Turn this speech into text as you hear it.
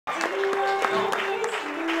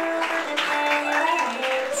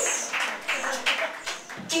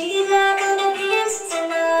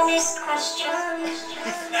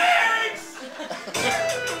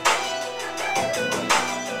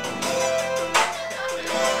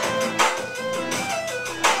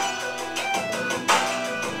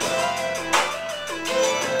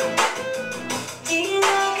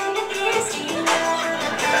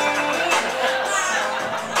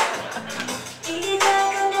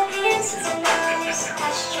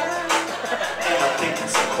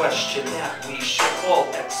question that we should all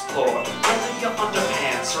explore. Whether your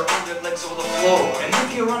underpants or underlegs or the floor. And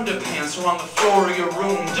if your underpants are on the floor of your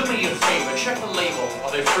room, do me a favor, check the label. Are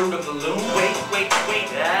they fruit of the loom? Wait,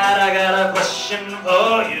 Dad, I got a question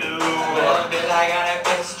for you. Well, Bill, I got a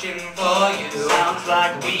question for you. Sounds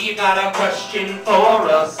like we got a question for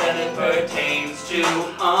us, and it pertains to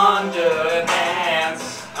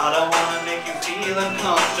underpants. I don't wanna make you feel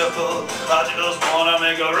uncomfortable, I just wanna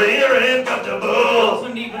make you real comfortable.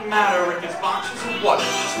 Doesn't even matter if it's boxes or what,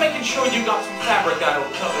 just making sure you got some fabric that'll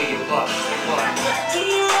cover your butt. Say what? Do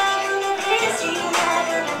you like underpants? Do you like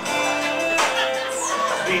underpants?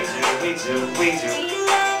 We do. Do you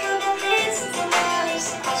like underpants? It's an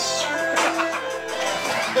honest question.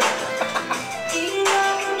 Do you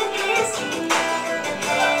like underpants? Do you like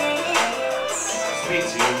underpants?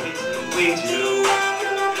 We do.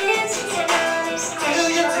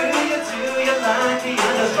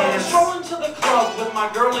 Strolling to the club with my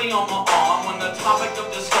girlie on my arm when the topic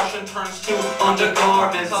of discussion turns to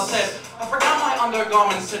undergarments. I said, I forgot my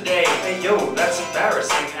undergarments today. Hey yo, that's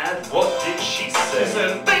embarrassing. And what did she say? She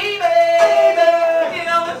said, baby, you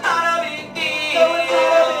know it's not a big deal. I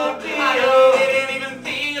didn't even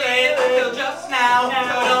feel it until just now.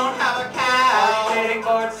 So don't have a cow. Dating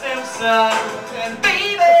Bart Simpson. And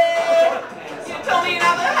baby, you told me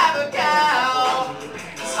not to have a cow.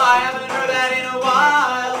 I haven't heard that in a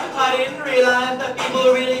while. I didn't realize that people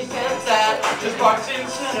really said that. Just Bart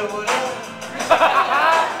Simpson or whatever.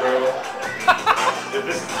 Girl, if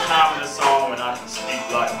this is the time in the song when I can speak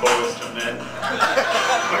like boys to men,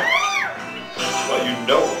 well, you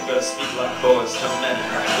know I'm gonna speak like boys to men.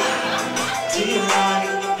 Do you like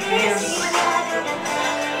underpants? Do you like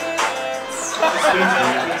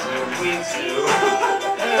underpants? We do.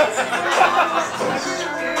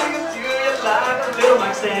 Do you like a little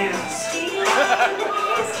Mike Stance? Do you like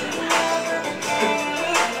underpants?